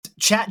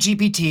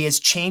ChatGPT is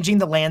changing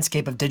the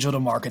landscape of digital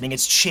marketing.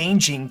 It's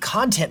changing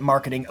content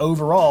marketing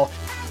overall.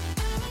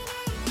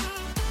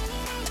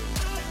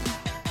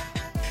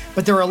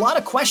 But there are a lot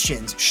of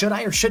questions. Should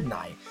I or shouldn't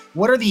I?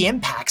 What are the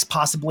impacts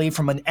possibly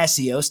from an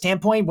SEO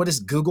standpoint? What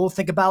does Google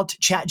think about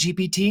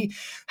ChatGPT?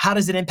 How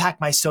does it impact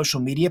my social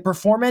media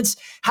performance?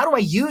 How do I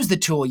use the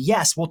tool?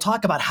 Yes, we'll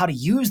talk about how to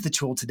use the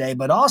tool today,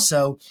 but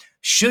also,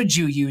 should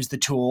you use the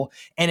tool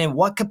and in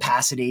what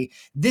capacity?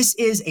 This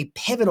is a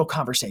pivotal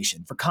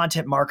conversation for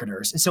content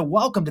marketers. And so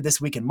welcome to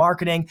This Week in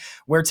Marketing,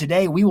 where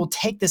today we will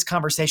take this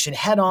conversation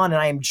head on. And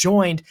I am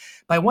joined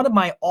by one of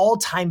my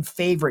all-time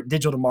favorite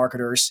digital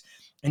marketers,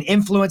 an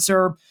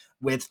influencer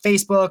with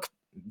Facebook,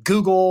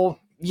 Google,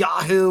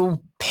 Yahoo,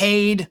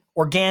 paid,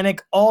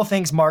 organic, all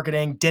things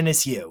marketing,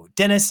 Dennis Yu.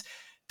 Dennis,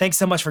 thanks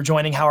so much for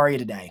joining. How are you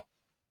today?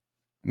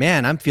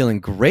 Man, I'm feeling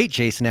great,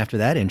 Jason, after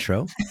that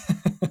intro.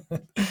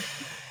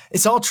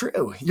 It's all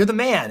true. You're the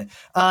man.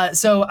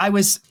 So I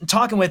was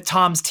talking with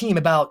Tom's team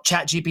about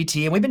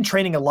ChatGPT, and we've been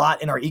training a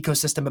lot in our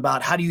ecosystem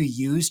about how do you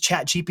use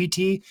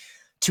ChatGPT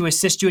to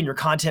assist you in your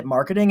content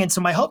marketing. And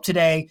so my hope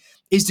today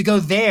is to go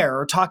there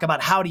or talk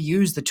about how to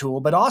use the tool,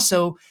 but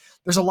also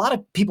there's a lot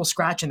of people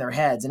scratching their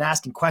heads and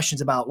asking questions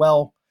about,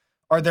 well,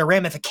 are there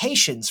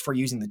ramifications for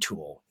using the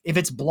tool? If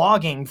it's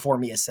blogging for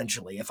me,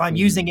 essentially, if I'm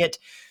using it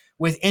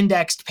with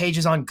indexed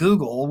pages on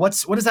Google, what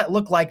does that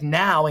look like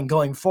now and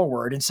going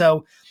forward? And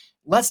so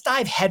let's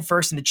dive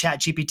headfirst into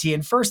ChatGPT.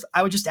 And first,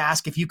 I would just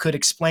ask if you could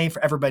explain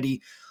for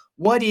everybody,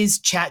 what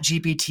is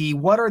ChatGPT?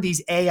 What are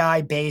these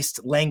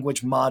AI-based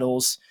language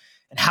models,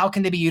 and how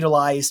can they be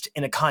utilized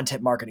in a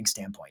content marketing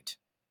standpoint?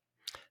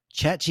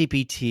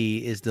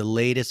 ChatGPT is the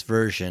latest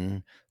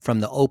version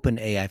from the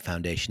OpenAI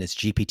Foundation. It's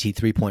GPT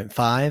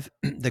 3.5.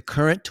 The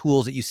current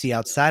tools that you see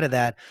outside of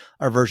that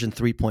are version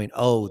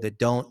 3.0 that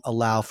don't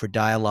allow for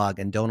dialogue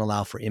and don't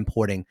allow for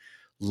importing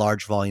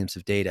large volumes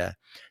of data.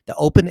 The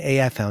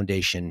OpenAI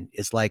Foundation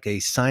is like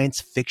a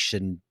science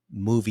fiction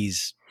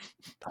movie's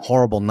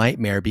horrible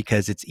nightmare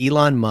because it's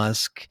Elon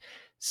Musk,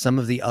 some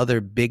of the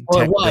other big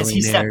tech billionaires.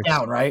 He stepped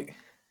down, right?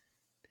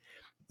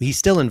 He's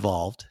still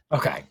involved.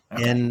 Okay.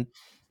 And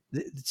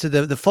so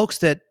the folks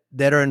that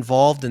are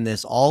involved in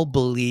this all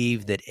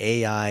believe that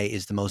AI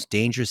is the most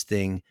dangerous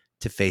thing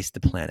to face the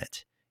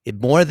planet.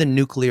 More than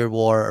nuclear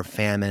war or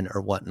famine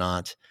or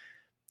whatnot.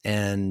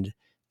 And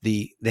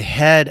the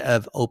head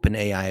of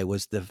OpenAI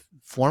was the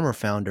former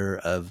founder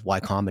of Y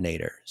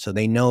Combinator. So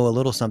they know a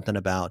little something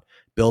about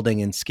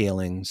building and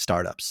scaling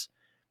startups.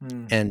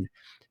 And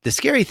the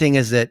scary thing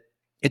is that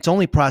it's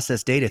only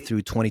processed data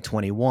through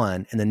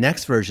 2021. And the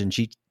next version,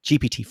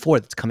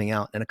 GPT-4, that's coming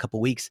out in a couple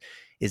of weeks,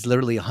 is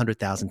literally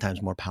 100,000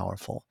 times more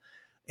powerful.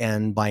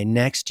 And by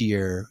next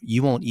year,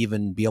 you won't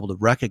even be able to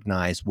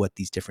recognize what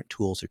these different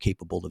tools are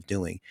capable of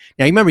doing.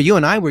 Now, you remember you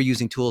and I were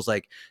using tools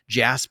like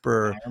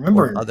Jasper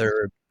or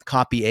other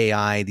Copy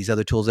AI, these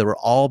other tools that were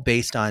all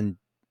based on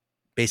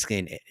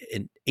basically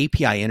an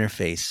API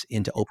interface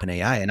into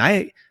OpenAI. And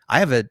I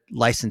have a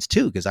license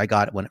too, because I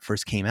got it when it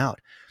first came out.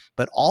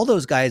 But all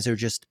those guys are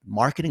just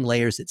marketing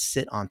layers that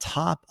sit on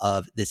top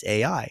of this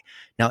AI.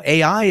 Now,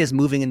 AI is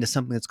moving into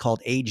something that's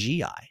called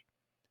AGI,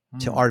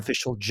 to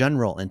artificial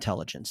general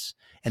intelligence.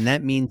 And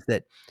that means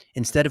that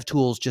instead of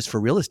tools just for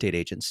real estate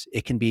agents,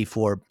 it can be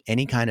for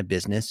any kind of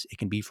business. It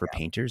can be for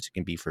painters. It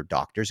can be for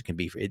doctors. It can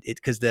be for it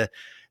because the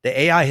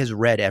AI has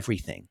read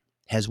everything,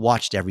 has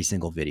watched every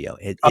single video.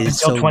 It up is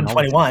until so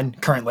 2021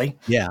 currently.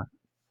 Yeah.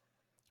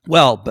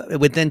 Well, but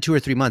within 2 or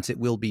 3 months, it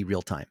will be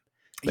real time.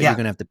 But you're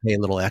going to have to pay a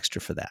little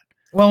extra for that.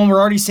 Well, and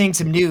we're already seeing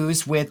some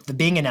news with the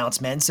Bing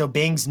announcement. So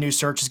Bing's new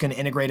search is going to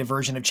integrate a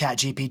version of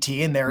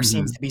ChatGPT, and there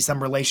seems to be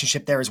some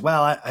relationship there as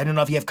well. I don't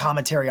know if you have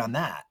commentary on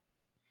that.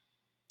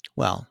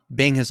 Well,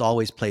 Bing has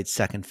always played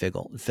second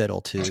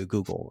fiddle to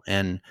Google,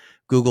 and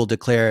Google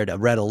declared a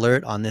red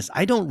alert on this.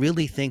 I don't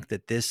really think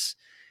that this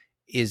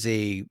is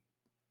a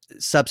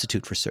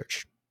substitute for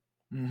search.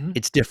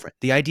 It's different.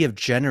 The idea of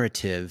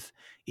generative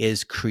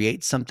is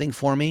create something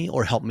for me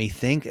or help me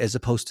think, as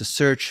opposed to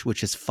search,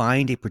 which is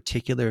find a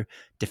particular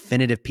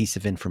definitive piece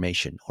of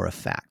information or a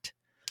fact.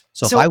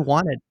 So if I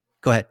wanted,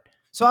 go ahead.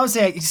 So I would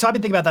say, so I've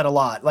been thinking about that a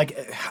lot.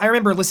 Like, I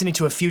remember listening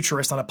to a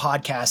futurist on a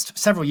podcast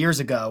several years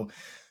ago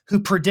who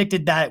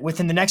predicted that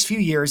within the next few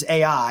years,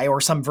 AI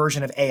or some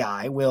version of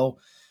AI will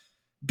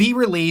be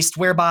released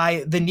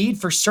whereby the need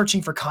for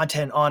searching for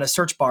content on a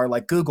search bar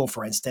like Google,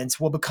 for instance,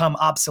 will become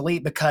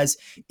obsolete because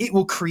it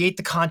will create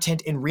the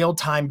content in real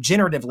time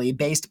generatively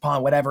based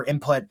upon whatever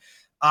input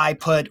I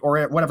put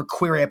or whatever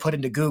query I put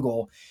into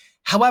Google.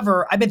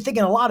 However, I've been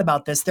thinking a lot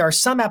about this. There are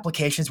some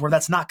applications where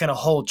that's not going to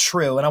hold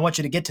true, and I want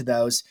you to get to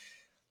those.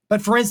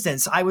 But for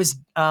instance, I was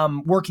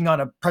working on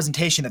a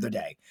presentation the other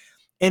day,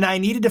 and I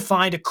needed to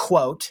find a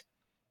quote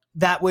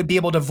that would be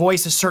able to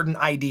voice a certain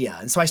idea.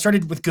 And so I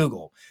started with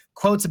Google,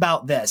 quotes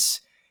about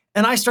this.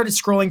 And I started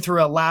scrolling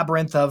through a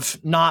labyrinth of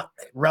not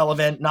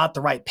relevant, not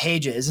the right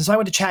pages. And so I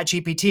went to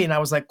ChatGPT and I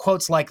was like,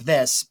 quotes like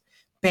this.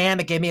 Bam,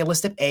 it gave me a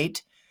list of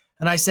 8.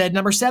 And I said,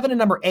 number 7 and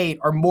number 8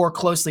 are more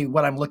closely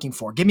what I'm looking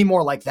for. Give me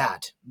more like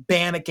that.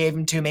 Bam, it gave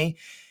them to me.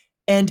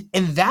 And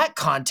in that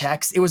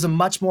context, it was a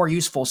much more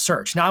useful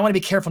search. Now, I want to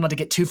be careful not to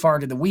get too far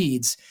into the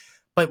weeds,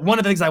 but one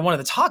of the things I wanted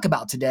to talk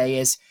about today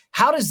is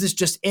how does this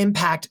just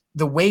impact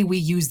the way we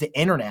use the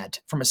internet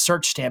from a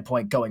search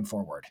standpoint going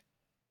forward?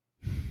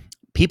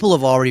 People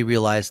have already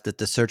realized that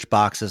the search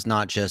box is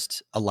not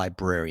just a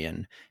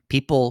librarian.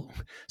 People,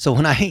 so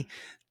when I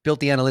built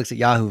the analytics at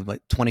Yahoo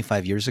like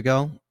 25 years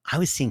ago, I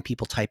was seeing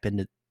people type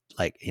into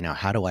like,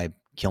 how do I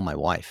kill my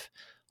wife?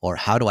 Or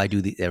how do I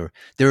do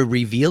they're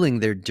revealing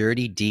their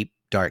dirty, deep,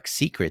 dark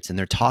secrets, and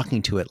they're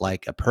talking to it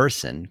like a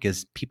person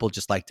because people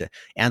just like to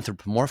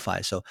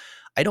anthropomorphize. So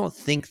I don't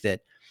think that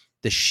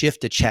the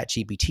shift to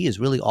ChatGPT is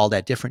really all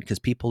that different because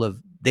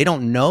they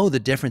don't know the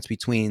difference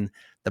between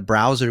the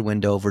browser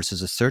window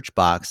versus a search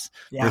box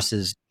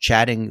versus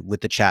chatting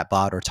with the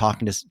chatbot or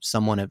talking to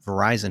someone at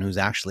Verizon who's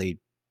actually,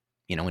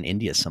 in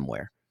India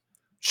somewhere.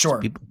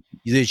 Sure. So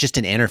there's just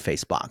an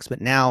interface box.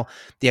 But now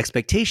the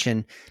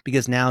expectation,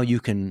 because now you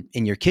can,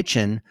 in your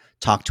kitchen,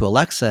 talk to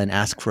Alexa and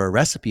ask for a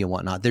recipe and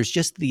whatnot, there's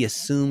just the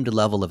assumed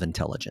level of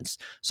intelligence.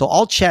 So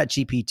all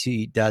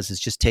ChatGPT does is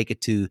just take it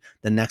to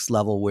the next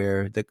level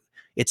where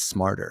it's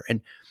smarter.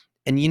 And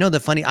the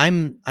funny,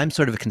 I'm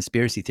sort of a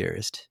conspiracy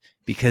theorist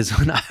because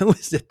when I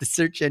was at the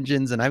search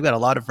engines, and I've got a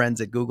lot of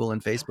friends at Google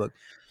and Facebook,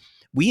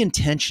 we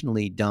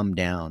intentionally dumbed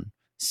down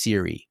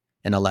Siri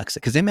and Alexa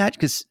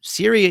because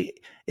Siri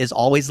is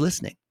always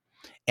listening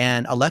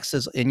and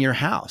Alexa's in your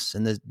house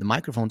and the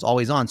microphone's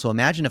always on. So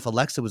imagine if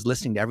Alexa was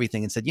listening to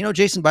everything and said,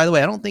 Jason, by the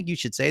way, I don't think you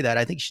should say that.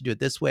 I think you should do it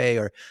this way.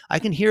 Or I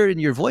can hear it in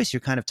your voice. You're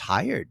kind of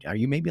tired. Are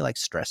you maybe like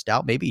stressed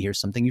out? Maybe here's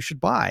something you should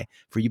buy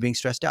for you being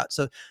stressed out.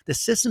 So the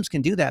systems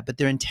can do that, but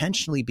they're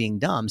intentionally being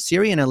dumb.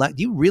 Siri and Alexa,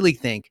 do you really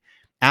think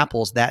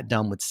Apple's that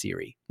dumb with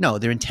Siri? No,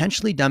 they're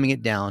intentionally dumbing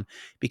it down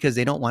because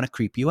they don't want to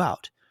creep you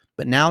out.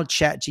 But now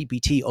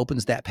ChatGPT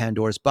opens that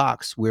Pandora's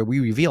box where we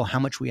reveal how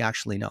much we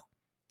actually know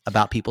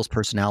about people's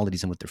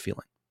personalities and what they're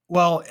feeling.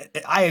 Well,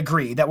 I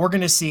agree that we're going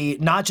to see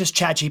not just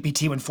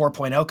ChatGPT when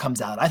 4.0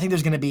 comes out. I think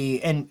there's going to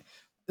be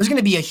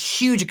a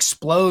huge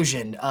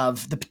explosion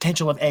of the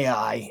potential of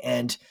AI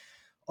and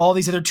all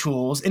these other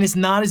tools. And it's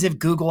not as if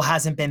Google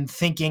hasn't been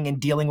thinking and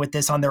dealing with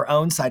this on their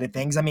own side of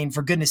things. I mean,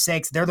 for goodness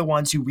sakes, they're the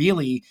ones who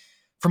really,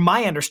 from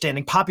my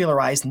understanding,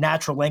 popularized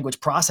natural language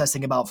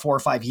processing about 4 or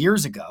 5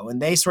 years ago. And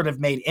they sort of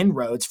made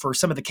inroads for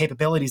some of the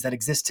capabilities that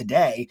exist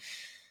today.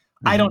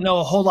 Mm-hmm. I don't know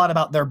a whole lot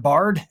about their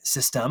Bard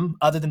system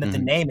other than that the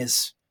name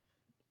is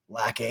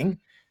lacking.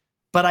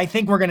 But I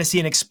think we're going to see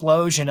an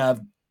explosion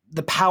of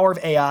the power of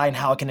AI and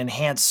how it can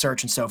enhance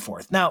search and so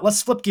forth. Now,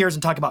 let's flip gears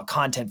and talk about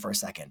content for a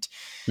second.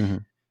 Mm-hmm.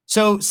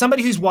 So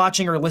somebody who's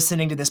watching or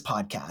listening to this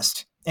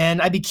podcast, and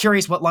I'd be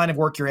curious what line of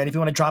work you're in. If you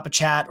want to drop a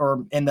chat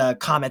or in the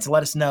comments,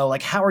 let us know,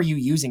 like, how are you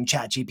using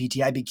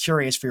ChatGPT? I'd be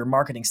curious for your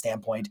marketing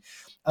standpoint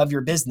of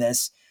your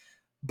business.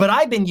 But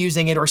I've been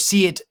using it or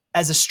see it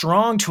as a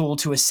strong tool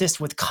to assist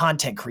with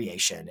content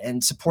creation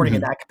and supporting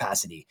in that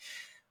capacity.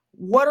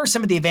 What are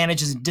some of the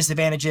advantages and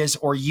disadvantages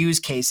or use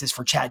cases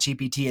for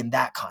ChatGPT in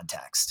that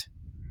context?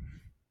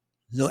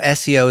 So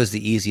SEO is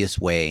the easiest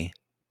way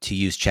to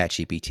use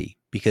ChatGPT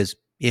because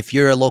if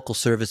you're a local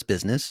service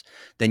business,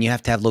 then you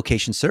have to have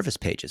location service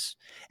pages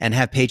and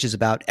have pages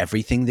about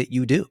everything that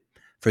you do.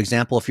 For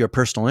example, if you're a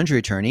personal injury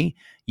attorney,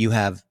 you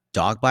have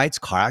dog bites,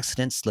 car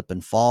accidents, slip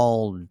and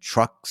fall,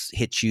 trucks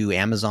hit you,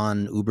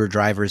 Amazon, Uber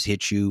drivers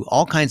hit you,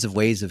 all kinds of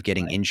ways of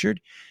getting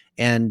injured.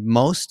 And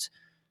most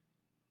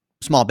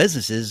small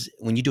businesses,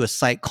 when you do a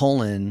site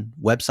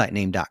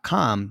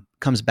websitename.com,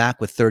 comes back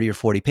with 30 or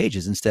 40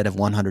 pages instead of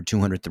 100,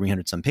 200,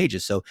 300 some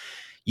pages. So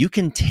you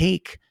can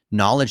take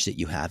knowledge that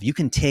you have, you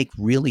can take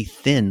really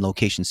thin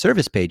location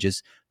service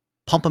pages,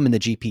 pump them in the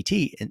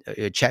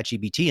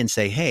ChatGPT and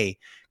say, hey,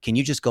 can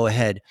you just go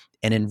ahead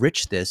and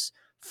enrich this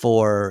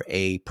for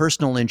a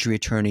personal injury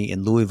attorney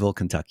in Louisville,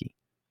 Kentucky?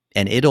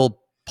 And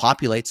it'll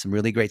populate some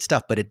really great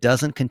stuff, but it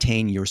doesn't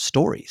contain your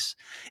stories.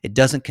 It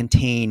doesn't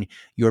contain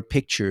your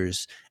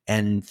pictures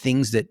and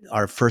things that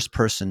are first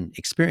person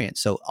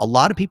experience. So a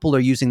lot of people are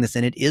using this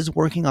and it is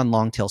working on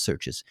long tail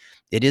searches.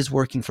 It is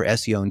working for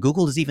SEO. And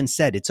Google has even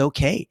said it's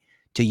okay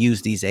to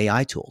use these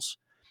AI tools.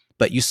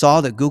 But you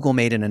saw that Google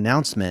made an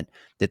announcement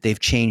that they've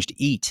changed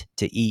EAT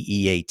to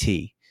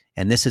EEAT.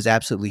 And this is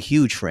absolutely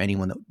huge for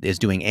anyone that is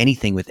doing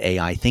anything with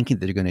AI, thinking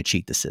that they're going to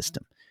cheat the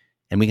system.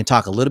 And we can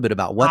talk a little bit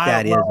about what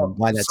that is and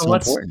why that's so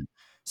important.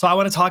 So I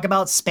want to talk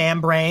about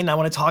Spam Brain. I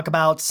want to talk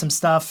about some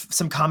stuff,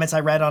 some comments I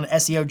read on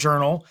SEO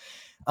Journal.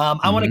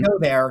 I want to go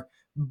there,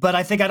 but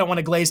I think I don't want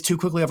to glaze too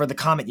quickly over the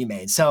comment you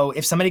made. So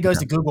if somebody goes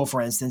to Google,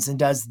 for instance, and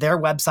does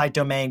their website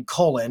domain :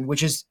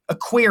 which is a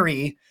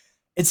query,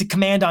 it's a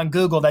command on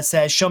Google that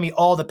says, show me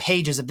all the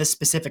pages of this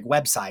specific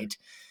website.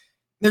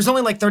 There's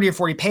only like 30 or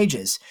 40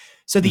 pages.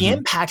 So the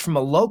impact from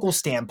a local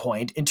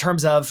standpoint in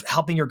terms of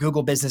helping your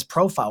Google business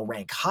profile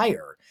rank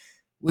higher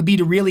would be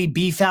to really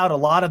beef out a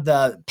lot of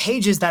the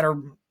pages that are,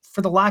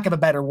 for the lack of a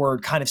better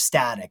word, kind of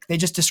static. They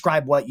just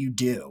describe what you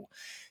do.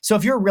 So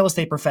if you're a real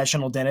estate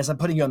professional, Dennis, I'm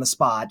putting you on the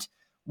spot.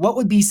 What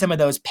would be some of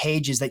those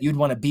pages that you'd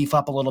want to beef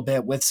up a little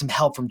bit with some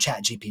help from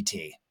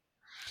ChatGPT?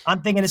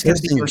 I'm thinking it's going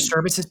to First be your thing,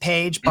 services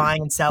page,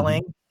 buying and Mhm.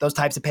 selling, those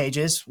types of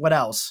pages. What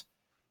else?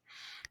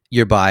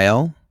 Your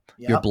bio,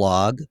 your Yep.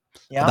 blog,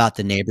 Yep. about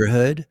the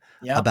neighborhood,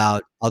 Yep.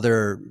 about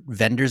other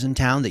vendors in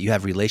town that you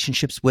have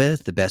relationships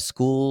with, the best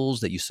schools,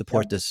 that you Yep.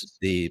 support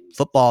the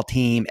football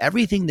team,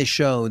 everything to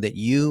show that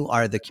you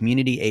are the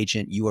community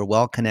agent, you are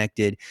well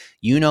connected,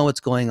 you know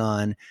what's going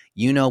on,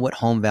 you know what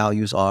home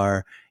values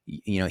are.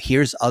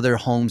 Here's other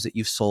homes that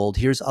you've sold,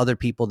 here's other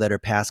people that are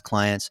past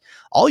clients.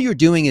 All you're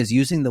doing is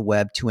using the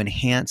web to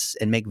enhance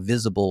and make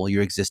visible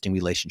your existing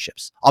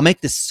relationships. I'll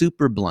make this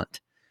super blunt.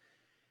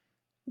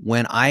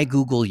 When I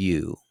Google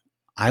you,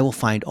 I will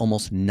find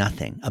almost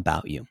nothing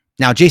about you.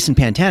 Now, Jason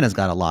Pantana's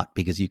got a lot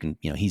because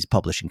he's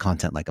publishing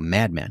content like a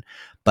madman.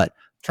 But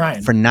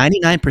Trying. for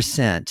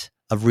 99%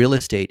 of real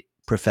estate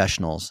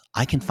professionals,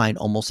 I can find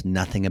almost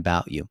nothing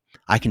about you.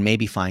 I can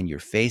maybe find your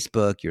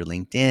Facebook, your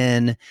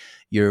LinkedIn,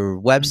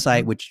 your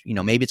website, Mhm. which,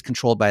 maybe it's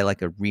controlled by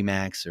like a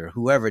Remax or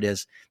whoever it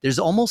is. There's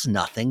almost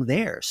nothing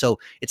there. So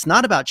it's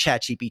not about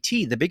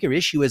ChatGPT. The bigger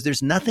issue is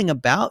there's nothing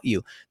about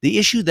you. The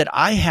issue that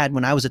I had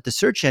when I was at the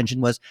search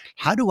engine was,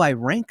 how do I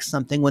rank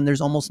something when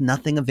there's almost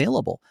nothing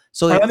available?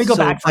 All right, let me go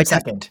back for By a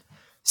second.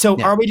 So,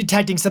 yeah, are we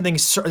detecting something?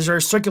 Is there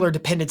a circular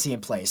dependency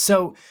in place?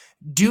 So,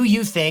 do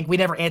you think we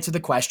never answered the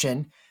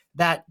question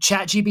that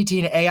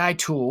ChatGPT and AI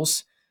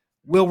tools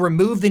will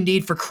remove the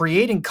need for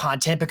creating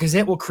content because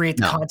it will create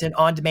the no, content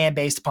on demand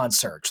based upon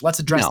search? Let's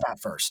address no. that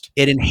first.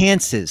 It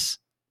enhances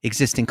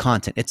existing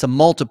content. It's a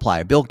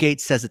multiplier. Bill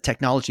Gates says that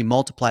technology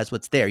multiplies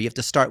what's there. You have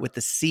to start with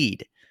the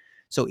seed.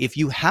 So if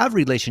you have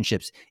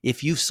relationships,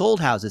 if you've sold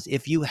houses,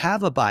 if you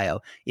have a bio,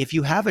 if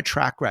you have a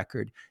track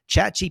record,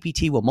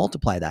 ChatGPT will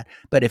multiply that.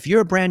 But if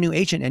you're a brand new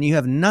agent and you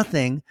have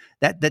nothing,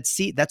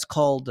 that's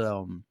called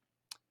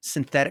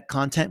synthetic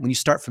content. When you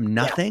start from Yeah,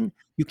 nothing,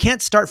 you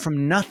can't start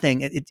from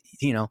nothing.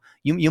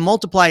 You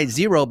multiply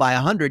 0 by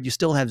 100, you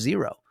still have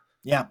 0.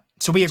 yeah.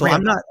 So we So agree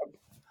on that.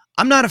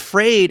 I'm not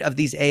afraid of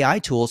these AI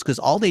tools because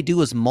all they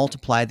do is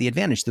multiply the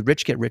advantage. The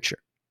rich get richer.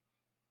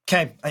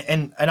 Okay,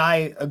 and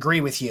I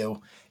agree with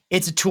you.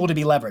 It's a tool to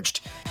be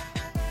leveraged.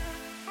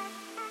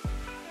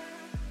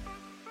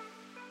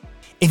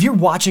 If you're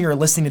watching or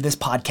listening to this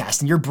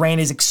podcast and your brain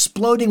is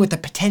exploding with the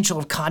potential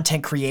of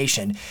content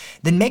creation,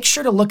 then make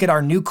sure to look at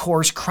our new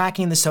course,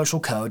 Cracking the Social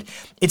Code.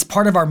 It's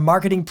part of our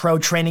Marketing Pro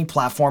training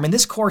platform, and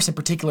this course in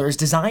particular is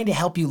designed to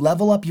help you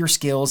level up your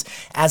skills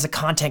as a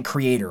content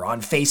creator on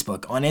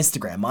Facebook, on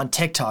Instagram, on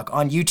TikTok,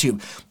 on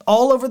YouTube,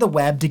 all over the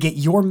web to get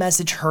your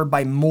message heard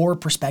by more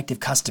prospective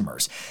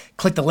customers.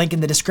 Click the link in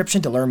the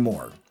description to learn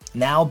more.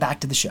 Now back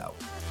to the show.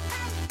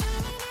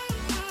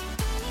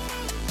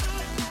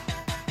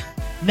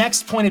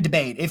 Next point of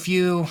debate. If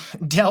you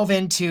delve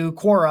into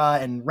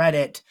Quora and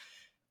Reddit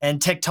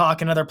and TikTok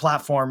and other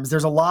platforms,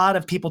 there's a lot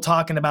of people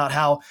talking about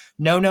how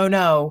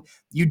no,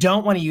 you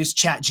don't want to use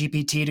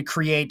ChatGPT to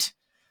create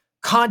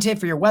content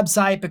for your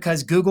website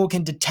because Google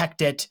can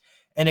detect it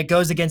and it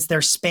goes against their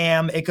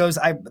spam.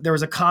 There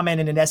was a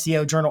comment in an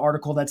SEO journal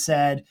article that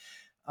said,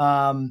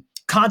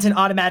 content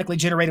automatically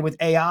generated with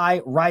AI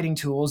writing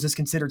tools is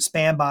considered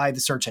spam by the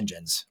search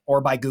engines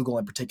or by Google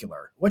in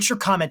particular. What's your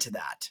comment to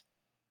that?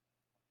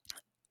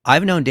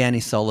 I've known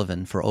Danny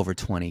Sullivan for over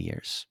 20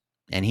 years,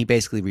 and he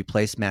basically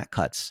replaced Matt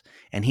Cutts.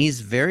 And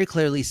he's very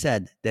clearly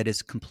said that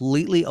it's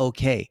completely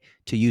okay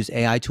to use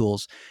AI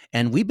tools.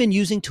 And we've been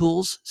using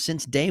tools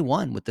since day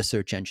one with the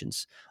search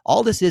engines.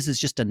 All this is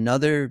just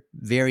another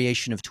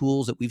variation of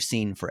tools that we've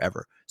seen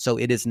forever. So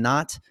it is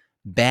not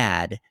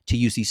bad to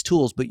use these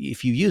tools, but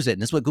if you use it,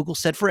 and this is what Google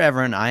said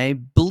forever, and I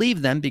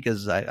believe them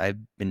because I've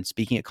been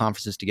speaking at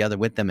conferences together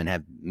with them and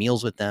have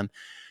meals with them.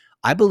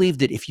 I believe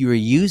that if you are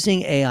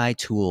using AI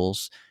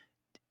tools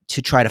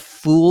to try to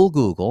fool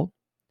Google,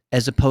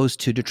 as opposed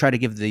to try to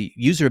give the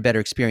user a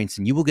better experience,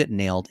 and you will get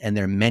nailed. And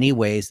there are many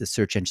ways the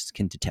search engines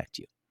can detect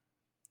you.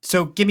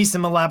 So give me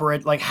some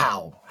elaborate, like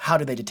how? How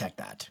do they detect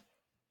that?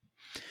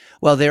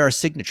 Well, there are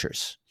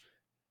signatures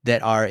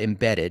that are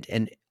embedded,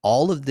 and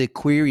all of the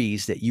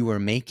queries that you are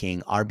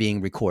making are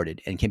being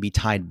recorded and can be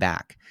tied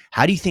back.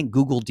 How do you think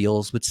Google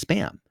deals with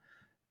spam?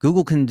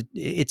 Google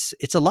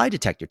it's a lie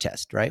detector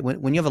test, right?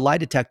 When you have a lie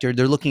detector,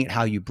 they're looking at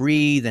how you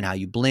breathe and how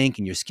you blink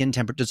and your skin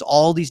temperature. There's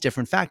all these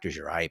different factors,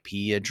 your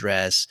IP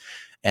address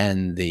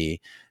and the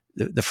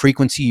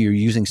frequency you're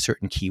using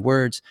certain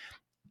keywords.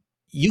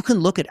 You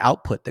can look at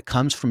output that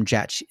comes from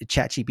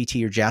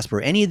ChatGPT or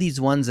Jasper, any of these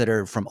ones that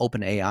are from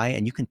OpenAI,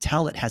 and you can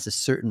tell it has a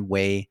certain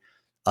way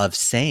of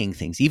saying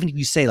things. Even if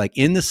you say like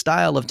in the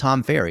style of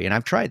Tom Ferry, and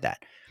I've tried that,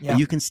 but Yeah.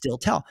 you can still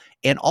tell.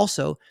 And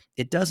also,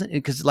 it doesn't,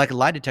 because like a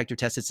lie detector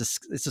test, it's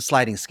a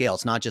sliding scale.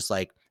 It's not just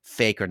like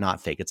fake or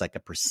not fake. It's like a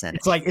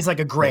percentage. It's like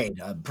a Right? grade,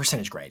 a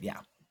percentage grade. Yeah.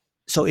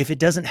 So if it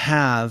doesn't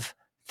have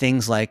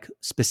things like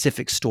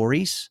specific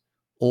stories,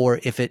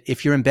 or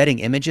if you're embedding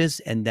images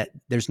and that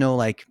there's no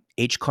like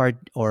HCard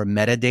or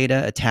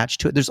metadata attached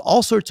to it, there's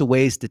all sorts of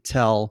ways to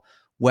tell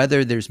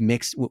whether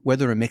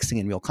whether we're mixing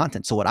in real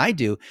content. So what I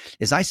do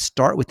is I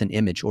start with an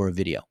image or a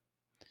video.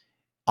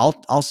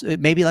 I'll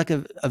maybe like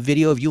a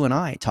video of you and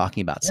I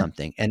talking about Yeah.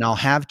 something, and I'll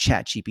have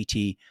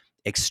ChatGPT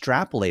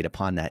extrapolate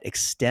upon that,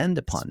 extend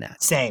upon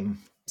that. Same.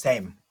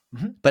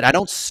 But I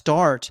don't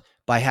start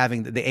by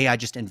having the AI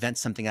just invent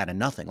something out of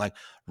nothing. Like,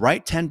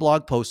 write 10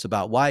 blog posts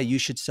about why you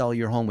should sell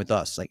your home with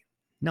us. Like,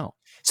 no.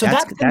 So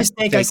that's the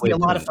mistake I see fake a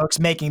lot of folks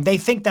making. They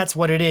think that's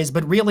what it is,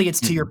 but really it's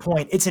to your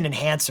point, it's an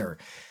enhancer.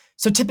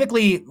 So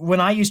typically when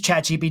I use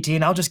ChatGPT,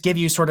 and I'll just give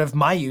you sort of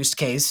my use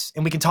case,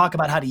 and we can talk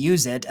about how to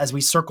use it as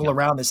we circle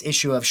around this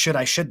issue of should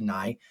I, shouldn't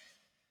I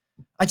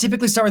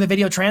typically start with a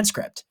video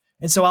transcript.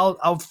 And so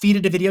I'll feed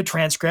it a video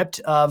transcript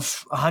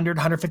of 100,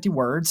 150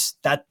 words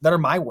that are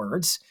my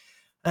words.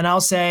 And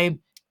I'll say,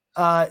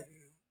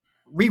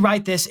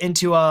 rewrite this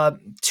into a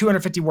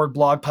 250 word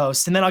blog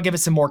post. And then I'll give it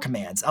some more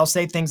commands. I'll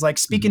say things like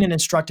speak in an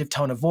instructive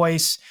tone of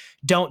voice.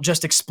 Don't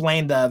just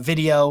explain the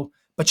video,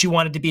 but you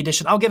want it to be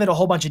additional. I'll give it a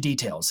whole bunch of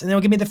details, and then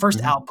it'll give me the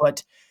first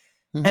output.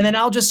 And then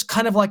I'll just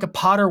kind of like a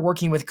potter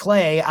working with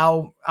clay,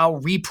 I'll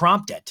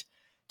reprompt it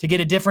to get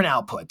a different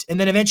output. And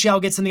then eventually I'll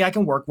get something I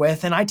can work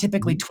with. And I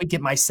typically tweak it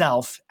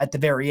myself at the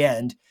very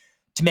end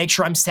to make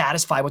sure I'm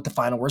satisfied with the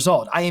final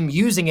result. I am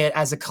using it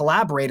as a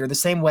collaborator, the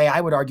same way I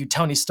would argue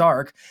Tony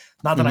Stark,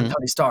 not that I'm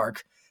Tony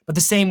Stark, but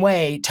the same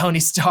way Tony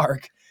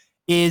Stark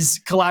is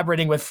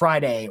collaborating with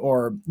Friday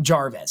or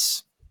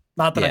Jarvis,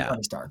 not that I'm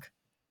Tony Stark.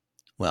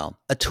 Well,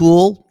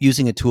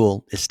 using a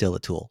tool is still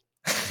a tool,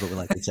 is what we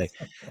like to say.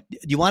 Do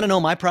you want to know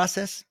my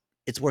process?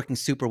 It's working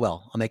super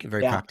well. I'll make it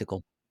very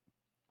practical.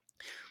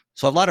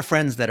 So I have a lot of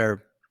friends that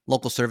are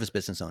local service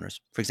business owners.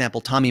 For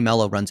example, Tommy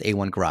Mello runs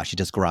A1 Garage. He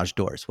does garage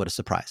doors. What a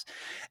surprise.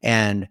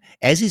 And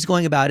as he's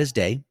going about his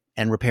day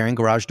and repairing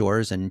garage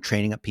doors and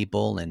training up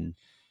people and,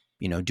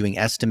 doing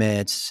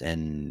estimates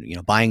and,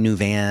 buying new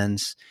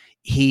vans,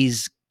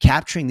 he's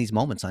capturing these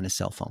moments on his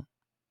cell phone.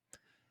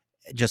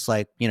 Just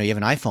like, you have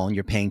an iPhone,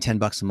 you're paying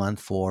 $10 a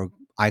month for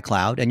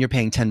iCloud, and you're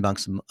paying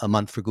 $10 a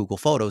month for Google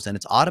Photos, and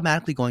it's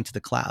automatically going to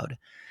the cloud.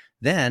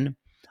 Then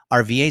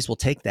our VAs will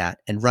take that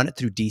and run it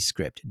through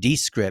Descript.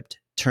 Descript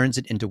turns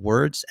it into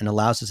words and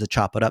allows us to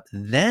chop it up.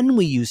 Then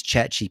we use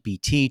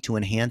ChatGPT to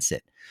enhance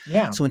it.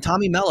 Yeah. So when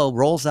Tommy Mello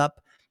rolls up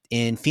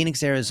in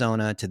Phoenix,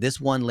 Arizona to this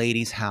one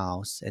lady's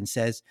house and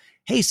says,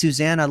 "Hey,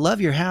 Suzanne, I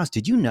love your house.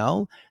 Did you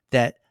know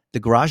that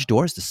the garage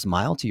door is the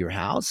smile to your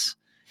house?"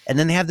 And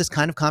then they have this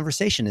kind of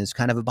conversation. It's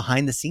kind of a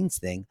behind the scenes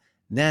thing.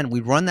 Then we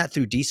run that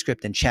through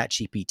Descript and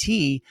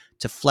ChatGPT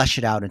to flesh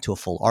it out into a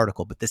full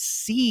article. But the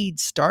seed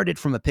started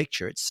from a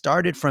picture. It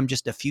started from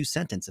just a few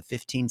sentences, a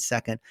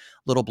 15-second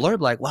little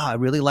blurb like, "Wow, I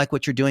really like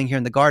what you're doing here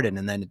in the garden."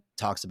 And then it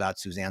talks about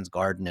Suzanne's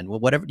garden and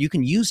whatever. You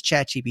can use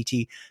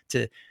ChatGPT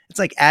it's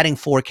like adding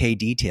 4K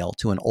detail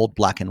to an old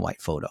black and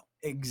white photo.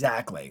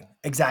 Exactly.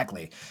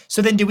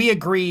 So then do we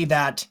agree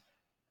that,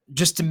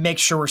 just to make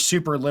sure we're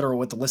super literal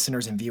with the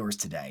listeners and viewers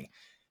today,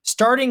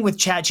 starting with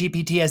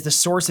ChatGPT as the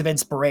source of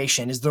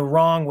inspiration is the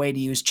wrong way to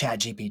use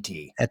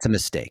ChatGPT? That's a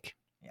mistake.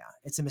 Yeah,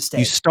 it's a mistake.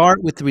 You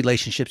start with the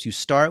relationships, you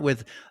start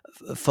with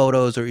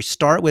photos, or you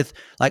start with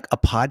like a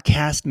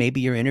podcast. Maybe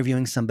you're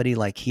interviewing somebody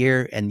like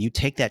here, and you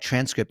take that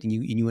transcript and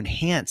you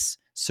enhance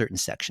certain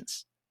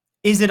sections.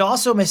 Is it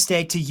also a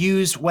mistake to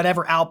use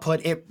whatever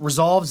output it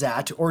resolves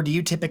at, or do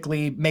you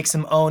typically make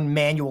some own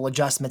manual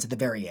adjustments at the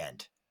very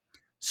end?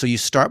 So you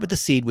start with the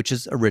seed, which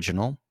is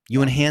original.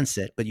 You enhance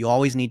it, but you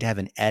always need to have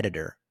an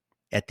editor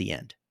at the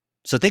end.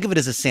 So think of it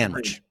as a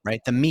sandwich,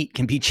 right? The meat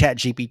can be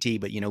ChatGPT,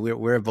 but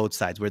we're at both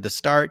sides. We're the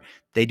start,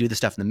 they do the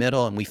stuff in the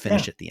middle, and we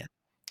finish at the end.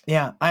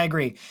 Yeah, I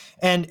agree.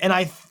 And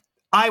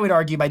I would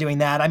argue by doing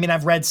that. I mean,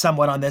 I've read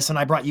somewhat on this, and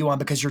I brought you on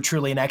because you're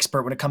truly an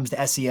expert when it comes to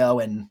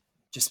SEO and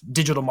just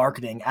digital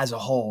marketing as a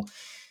whole.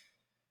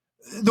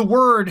 The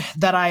word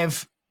that I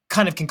have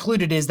kind of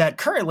concluded is that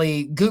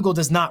currently Google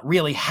does not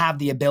really have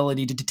the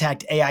ability to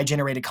detect AI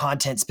generated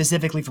content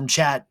specifically from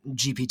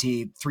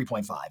ChatGPT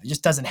 3.5. It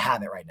just doesn't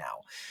have it right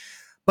now.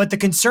 But the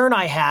concern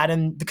I had,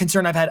 and the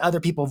concern I've had other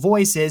people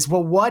voice, is,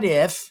 well, what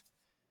if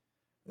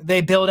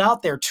they build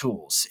out their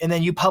tools and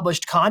then you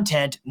published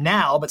content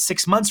now, but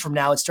 6 months from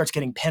now, it starts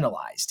getting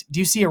penalized? Do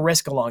you see a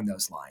risk along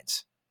those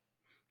lines?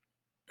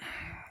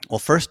 Well,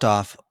 first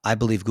off, I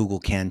believe Google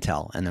can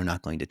tell, and they're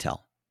not going to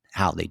tell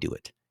how they do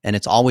it. And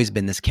it's always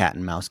been this cat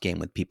and mouse game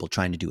with people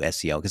trying to do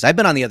SEO. Because I've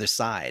been on the other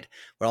side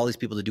where all these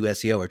people that do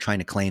SEO are trying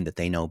to claim that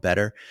they know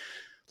better.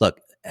 Look,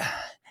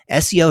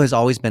 SEO has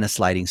always been a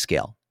sliding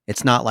scale.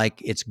 It's not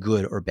like it's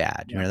good or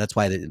bad. Yeah. That's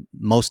why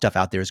most stuff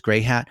out there is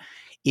gray hat.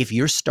 If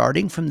you're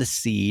starting from the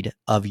seed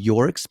of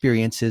your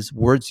experiences,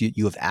 words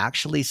you have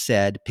actually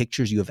said,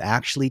 pictures you have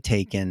actually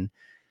taken,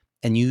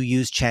 and you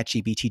use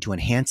ChatGPT to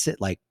enhance it,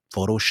 like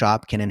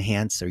Photoshop can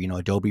enhance, or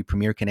Adobe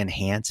Premiere can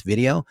enhance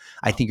video,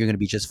 I think you're going to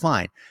be just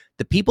fine.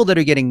 The people that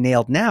are getting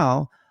nailed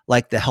now,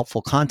 like the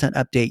helpful content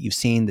update you've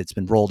seen that's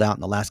been rolled out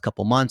in the last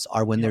couple months,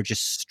 are when they're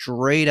just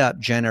straight up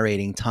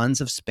generating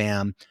tons of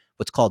spam,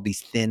 what's called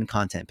these thin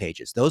content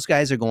pages. Those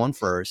guys are going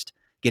first,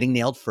 getting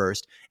nailed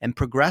first, and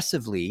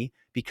progressively,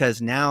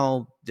 because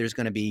now there's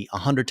going to be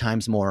 100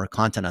 times more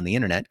content on the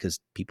internet because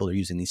people are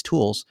using these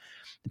tools,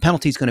 the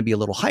penalty is going to be a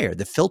little higher.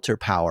 The filter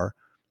power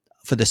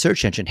for the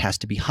search engine has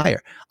to be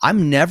higher.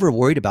 I'm never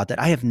worried about that.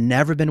 I have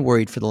never been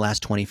worried for the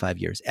last 25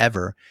 years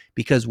ever,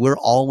 because we're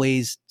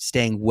always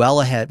staying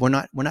well ahead. We're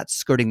not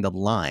skirting the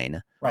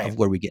line Right. of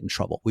where we get in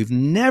trouble. We've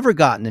never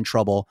gotten in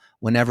trouble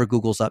whenever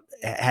Google's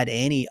had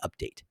any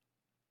update.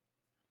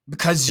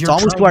 Because It's you're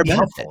always trying to to our be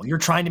benefit. helpful. You're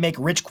trying to make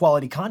rich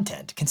quality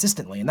content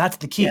consistently, and that's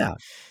the key. Yeah.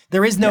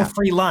 There is no Yeah.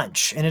 free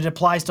lunch, and it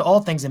applies to all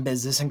things in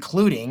business,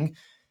 including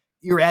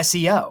your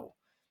SEO.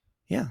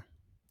 Yeah.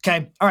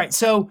 Okay. All right.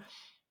 So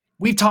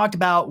we've talked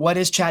about what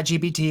is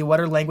ChatGPT, what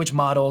are language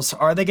models,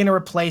 are they going to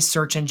replace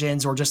search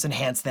engines or just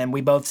enhance them?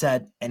 We both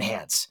said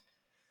enhance.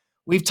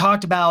 We've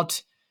talked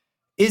about,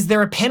 is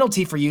there a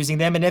penalty for using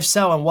them? And if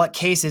so, in what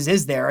cases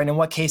is there and in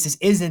what cases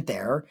isn't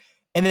there?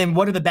 And then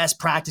what are the best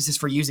practices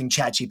for using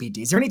ChatGPT?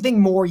 Is there anything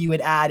more you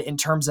would add in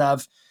terms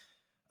of,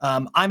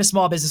 I'm a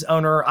small business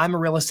owner, I'm a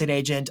real estate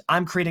agent,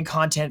 I'm creating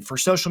content for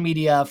social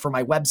media, for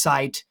my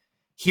website.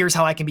 Here's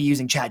how I can be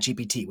using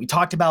ChatGPT. We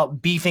talked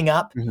about beefing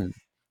up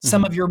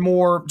some of your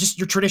more, just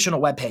your traditional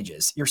web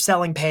pages, your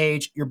selling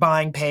page, your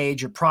buying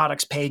page, your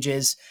products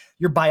pages,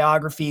 your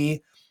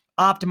biography,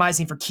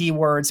 optimizing for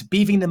keywords,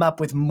 beefing them up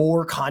with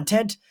more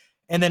content.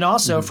 And then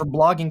also for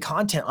blogging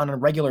content on a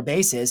regular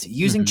basis,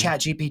 using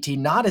ChatGPT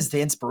not as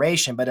the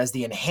inspiration, but as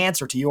the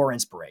enhancer to your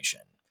inspiration.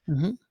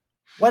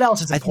 What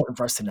else is important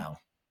for us to know?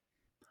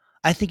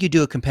 I think you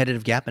do a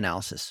competitive gap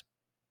analysis.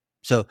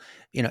 So,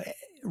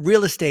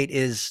 real estate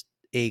is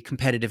a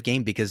competitive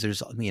game because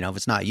there's, if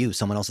it's not you,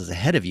 someone else is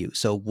ahead of you.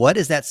 So what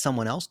is that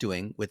someone else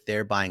doing with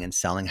their buying and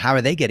selling? How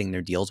are they getting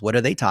their deals? What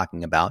are they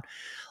talking about?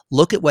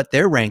 Look at what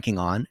they're ranking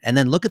on, and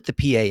then look at the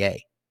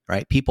PAA,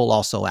 right? People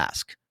also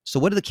ask. So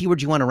what are the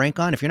keywords you want to rank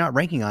on? If you're not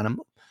ranking on them,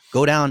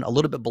 go down a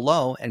little bit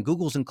below, and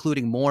Google's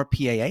including more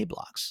PAA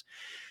blocks.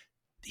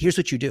 Here's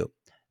what you do.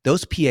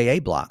 Those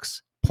PAA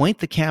blocks, point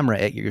the camera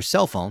at your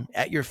cell phone,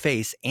 at your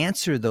face,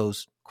 answer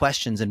those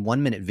questions in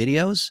 1-minute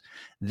videos,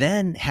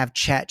 then have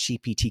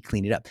ChatGPT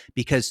clean it up,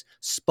 because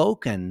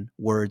spoken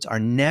words are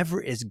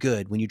never as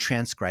good when you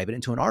transcribe it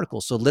into an article.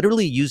 So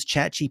literally use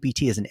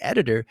ChatGPT as an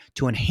editor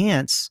to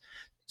enhance,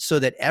 so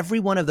that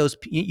every one of those,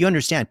 you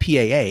understand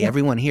PAA,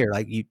 everyone here,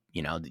 like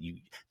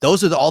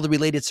those are all the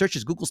related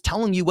searches. Google's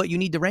telling you what you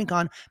need to rank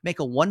on. Make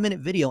a 1-minute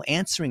video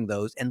answering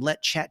those and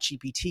let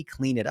ChatGPT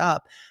clean it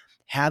up.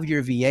 Have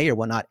your VA or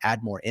whatnot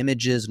add more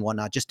images and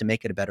whatnot just to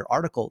make it a better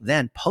article.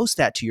 Then post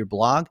that to your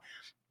blog.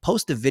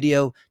 Post a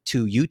video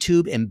to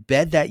YouTube,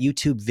 embed that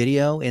YouTube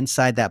video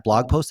inside that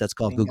blog post. That's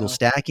called Google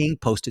stacking.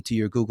 Post it to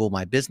your Google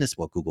My Business,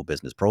 Google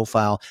Business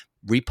Profile.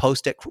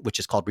 Repost it, which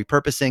is called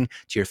repurposing,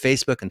 to your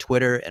Facebook and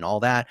Twitter and all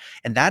that.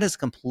 And that is a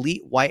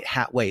complete white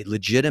hat way,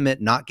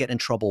 legitimate, not get in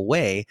trouble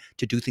way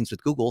to do things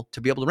with Google to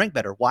be able to rank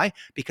better. Why?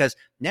 Because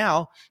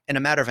now, in a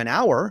matter of an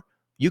hour,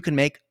 you can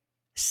make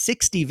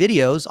 60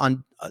 videos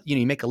on,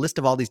 you make a list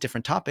of all these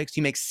different topics.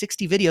 You make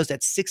 60 videos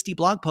at 60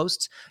 blog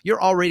posts.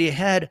 You're already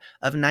ahead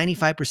of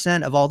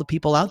 95% of all the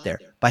people out there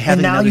by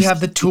having. And now you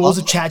have the tools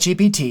of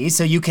ChatGPT,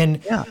 so you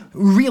can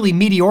really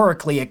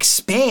meteorically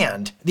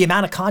expand the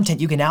amount of content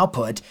you can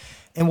output.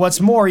 And what's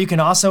more, you can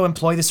also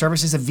employ the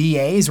services of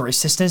VAs or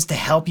assistants to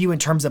help you in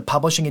terms of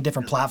publishing in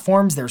different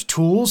platforms. There's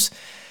tools.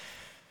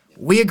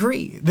 We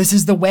agree. This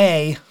is the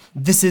way.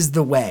 This is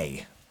the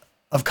way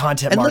of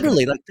content marketing. And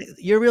literally, like,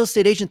 you're a real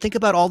estate agent, think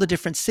about all the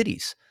different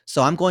cities.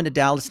 So I'm going to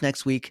Dallas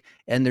next week,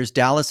 and there's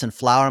Dallas and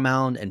Flower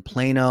Mound and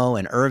Plano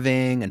and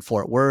Irving and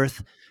Fort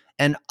Worth.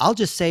 And I'll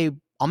just say,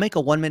 I'll make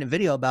a 1-minute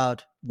video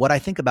about what I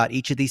think about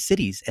each of these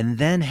cities, and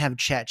then have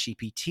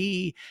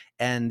ChatGPT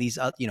and these,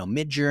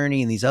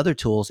 Midjourney and these other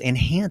tools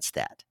enhance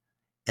that,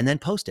 and then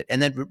post it,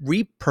 and then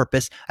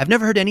repurpose. I've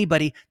never heard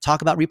anybody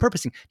talk about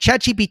repurposing.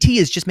 ChatGPT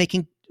is just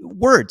making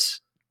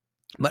words,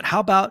 but how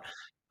about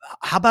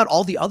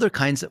all the other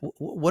kinds?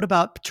 What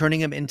about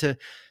turning them into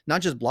not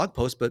just blog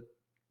posts, but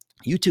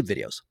YouTube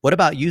videos? What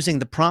about using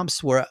the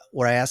prompts where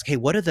I ask, hey,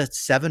 what are the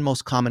 7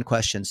 most common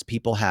questions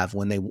people have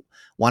when they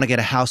want to get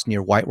a house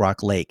near White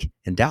Rock Lake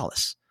in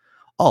Dallas?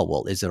 Oh,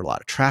 well, is there a lot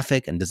of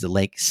traffic? And does the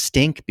lake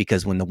stink?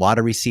 Because when the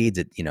water recedes,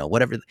 it,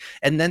 whatever.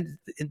 And then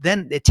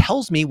it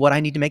tells me what I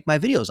need to make my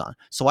videos on.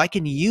 So I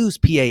can use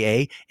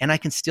PAA, and I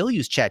can still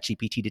use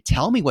ChatGPT to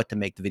tell me what to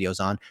make the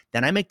videos on.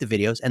 Then I make the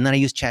videos, and then I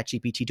use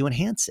ChatGPT to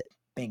enhance it.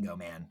 Bingo,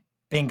 man.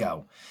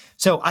 Bingo.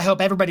 So I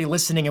hope everybody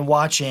listening and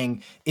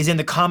watching is in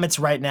the comments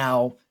right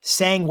now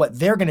saying what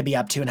they're going to be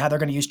up to and how they're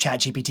going to use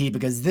ChatGPT,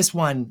 because this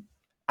one,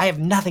 I have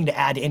nothing to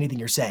add to anything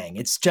you're saying.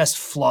 It's just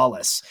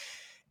flawless.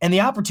 And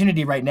the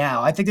opportunity right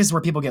now, I think this is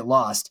where people get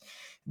lost.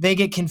 They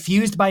get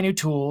confused by new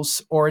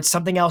tools, or it's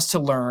something else to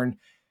learn.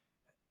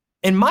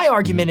 And my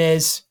argument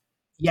is,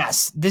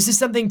 yes, this is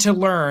something to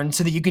learn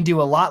so that you can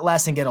do a lot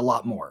less and get a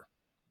lot more.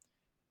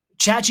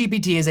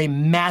 ChatGPT is a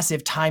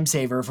massive time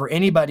saver for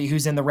anybody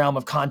who's in the realm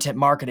of content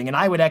marketing. And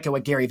I would echo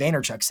what Gary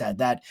Vaynerchuk said,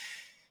 that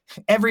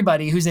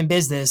everybody who's in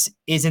business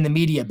is in the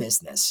media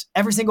business.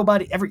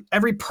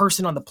 Every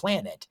person on the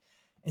planet.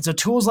 And so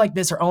tools like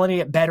this are only going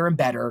to get better and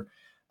better.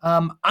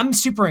 I'm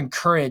super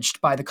encouraged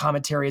by the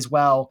commentary as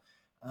well.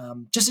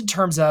 just in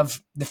terms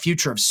of the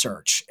future of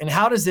search. And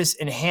how does this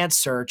enhance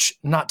search,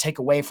 not take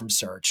away from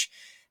search?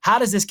 How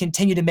does this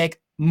continue to make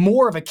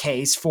more of a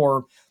case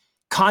for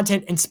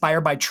content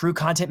inspired by true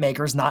content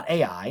makers, not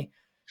AI,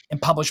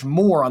 and publish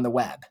more on the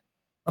web?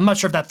 I'm not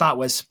sure if that thought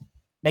was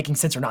making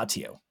sense or not to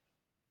you.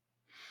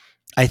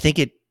 I think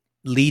it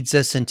leads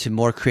us into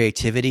more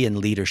creativity and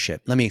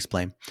leadership. Let me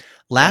explain.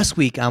 Last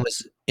week, I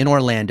was in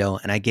Orlando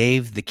and I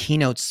gave the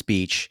keynote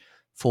speech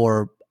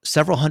for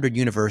several hundred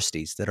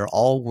universities that are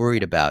all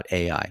worried about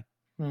AI.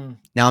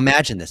 Now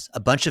imagine this, a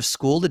bunch of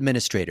school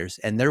administrators,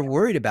 and they're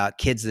worried about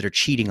kids that are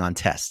cheating on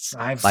tests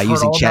by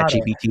using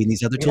ChatGPT and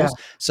these other tools.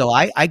 So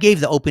I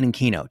gave the opening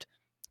keynote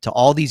to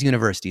all these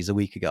universities a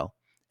week ago.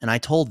 And I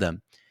told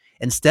them,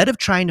 instead of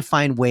trying to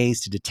find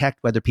ways to detect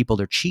whether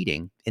people are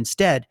cheating,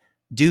 instead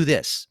do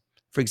this.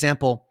 For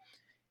example,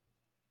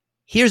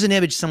 here's an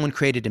image someone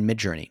created in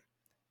Midjourney.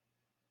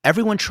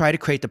 Everyone try to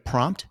create the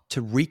prompt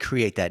to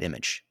recreate that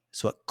image.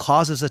 So it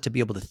causes us to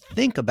be able to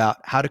think about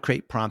how to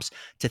create prompts,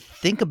 to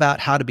think about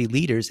how to be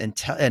leaders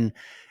and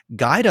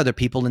guide other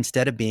people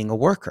instead of being a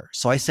worker.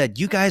 So I said,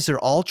 you guys are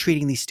all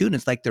treating these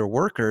students like they're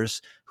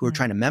workers who are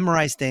trying to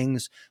memorize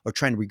things or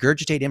trying to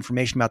regurgitate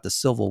information about the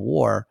Civil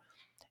War.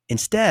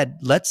 Instead,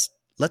 let's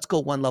go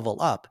one level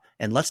up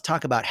and let's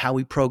talk about how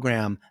we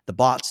program the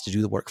bots to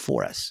do the work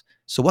for us.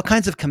 So what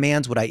kinds of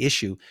commands would I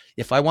issue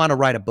if I want to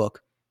write a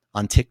book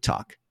on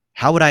TikTok?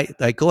 How would I,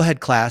 go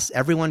ahead, class,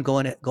 everyone go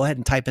ahead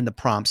and type in the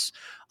prompts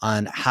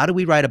on how do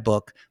we write a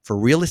book for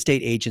real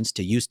estate agents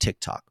to use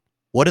TikTok?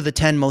 What are the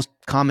 10 most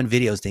common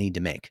videos they need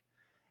to make?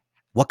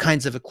 What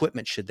kinds of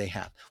equipment should they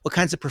have? What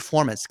kinds of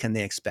performance can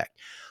they expect?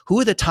 Who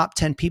are the top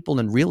 10 people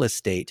in real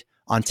estate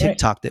on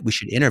TikTok that we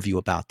should interview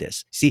about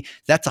this? See,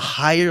 that's a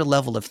higher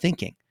level of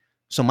thinking.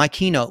 So my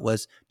keynote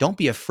was, don't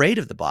be afraid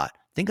of the bot.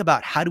 Think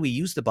about how do we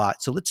use the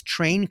bot? So let's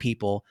train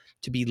people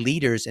to be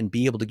leaders and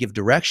be able to give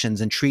directions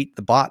and treat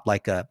the bot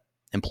like a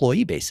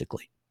employee,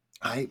 basically.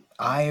 I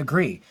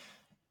agree.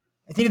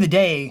 At the end of the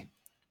day,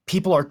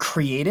 people are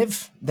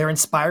creative. They're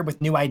inspired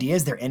with new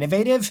ideas. They're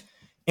innovative.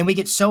 And we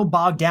get so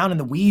bogged down in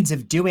the weeds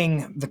of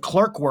doing the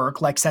clerk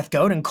work, like Seth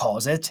Godin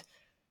calls it.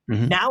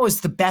 Now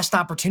is the best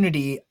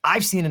opportunity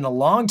I've seen in a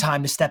long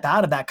time to step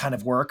out of that kind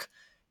of work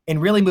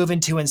and really move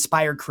into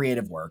inspired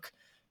creative work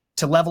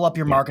to level up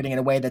your marketing in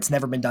a way that's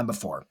never been done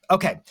before.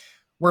 Okay,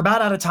 we're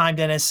about out of time,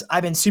 Dennis.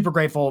 I've been super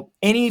grateful.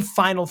 Any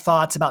final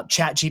thoughts about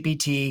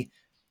ChatGPT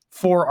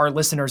for our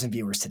listeners and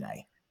viewers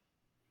today?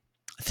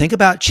 Think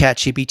about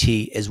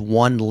ChatGPT as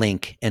one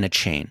link in a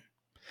chain.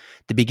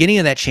 The beginning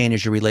of that chain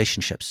is your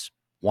relationships,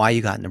 why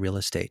you got into real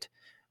estate,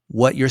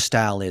 what your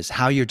style is,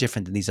 how you're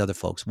different than these other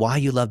folks, why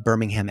you love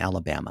Birmingham,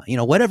 Alabama,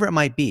 whatever it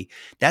might be.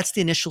 That's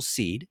the initial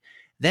seed.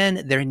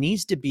 Then there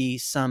needs to be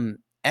some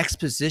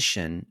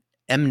exposition,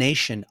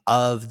 emanation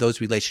of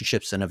those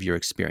relationships and of your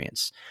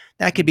experience.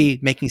 That could be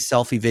making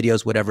selfie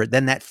videos, whatever.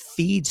 Then that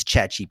feeds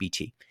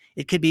ChatGPT.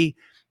 It could be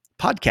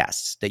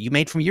podcasts that you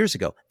made from years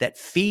ago that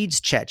feeds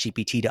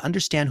ChatGPT to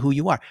understand who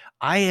you are.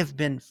 I have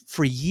been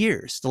for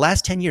years, the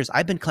last 10 years,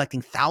 I've been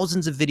collecting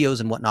thousands of videos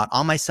and whatnot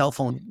on my cell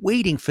phone,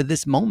 waiting for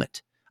this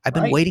moment. I've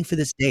been waiting for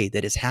this day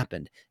that has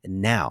happened.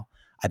 And now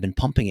I've been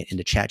pumping it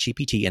into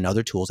ChatGPT and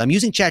other tools. I'm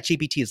using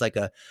ChatGPT as like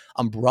a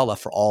umbrella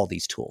for all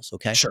these tools.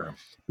 Okay. Sure.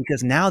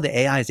 Because now the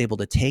AI is able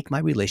to take my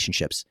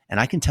relationships and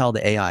I can tell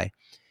the AI,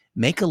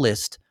 make a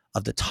list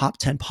of the top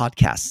 10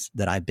 podcasts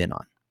that I've been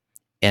on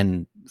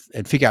and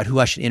figure out who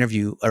I should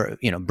interview or,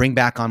 bring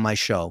back on my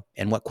show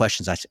and what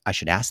questions I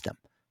should ask them.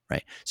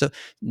 Right.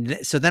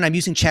 So then I'm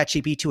using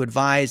ChatGPT to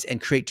advise and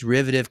create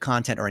derivative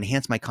content or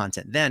enhance my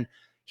content. Then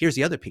here's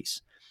the other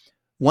piece.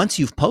 Once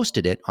you've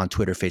posted it on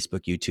Twitter,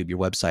 Facebook, YouTube, your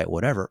website,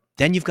 whatever,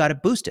 then you've got to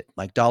boost it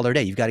like $1 a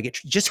day. You've got to get,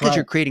 just because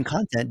you're creating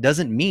content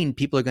doesn't mean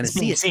people are going to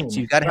see it. So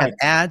you've got to have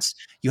ads.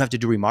 You have to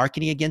do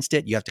remarketing against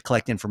it. You have to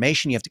collect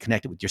information. You have to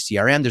connect it with your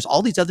CRM. There's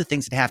all these other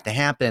things that have to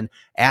happen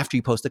after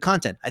you post the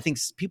content. I think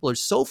people are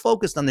so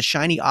focused on the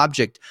shiny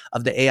object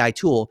of the AI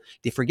tool,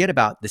 they forget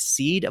about the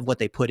seed of what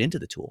they put into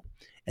the tool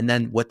and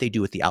then what they do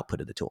with the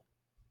output of the tool.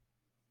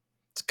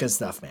 It's good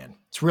stuff, man.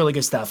 It's really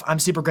good stuff. I'm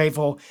super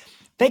grateful.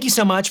 Thank you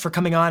so much for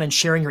coming on and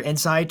sharing your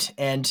insight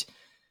and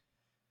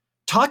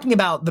talking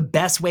about the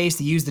best ways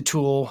to use the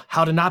tool,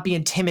 how to not be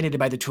intimidated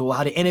by the tool,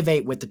 how to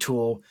innovate with the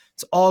tool.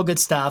 It's all good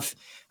stuff.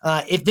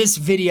 If this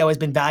video has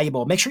been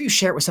valuable, make sure you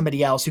share it with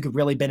somebody else who could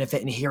really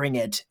benefit in hearing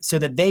it so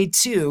that they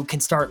too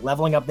can start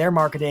leveling up their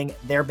marketing,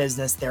 their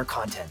business, their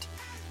content.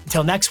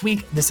 Until next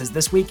week, this is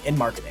This Week in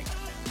Marketing.